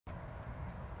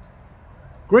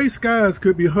Gray skies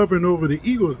could be hovering over the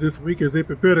Eagles this week as they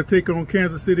prepare to take on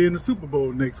Kansas City in the Super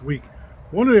Bowl next week.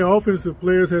 One of their offensive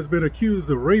players has been accused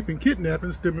of rape and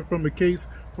kidnapping stemming from a case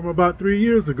from about 3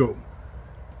 years ago.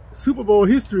 Super Bowl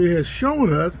history has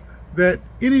shown us that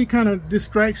any kind of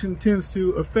distraction tends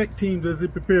to affect teams as they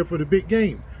prepare for the big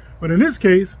game. But in this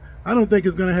case, I don't think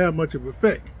it's going to have much of an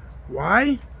effect.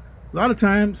 Why? A lot of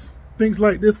times, things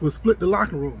like this will split the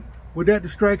locker room. With that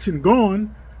distraction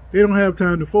gone, they don't have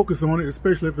time to focus on it,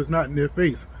 especially if it's not in their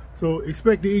face. So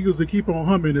expect the Eagles to keep on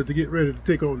humming and to get ready to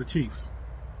take on the Chiefs.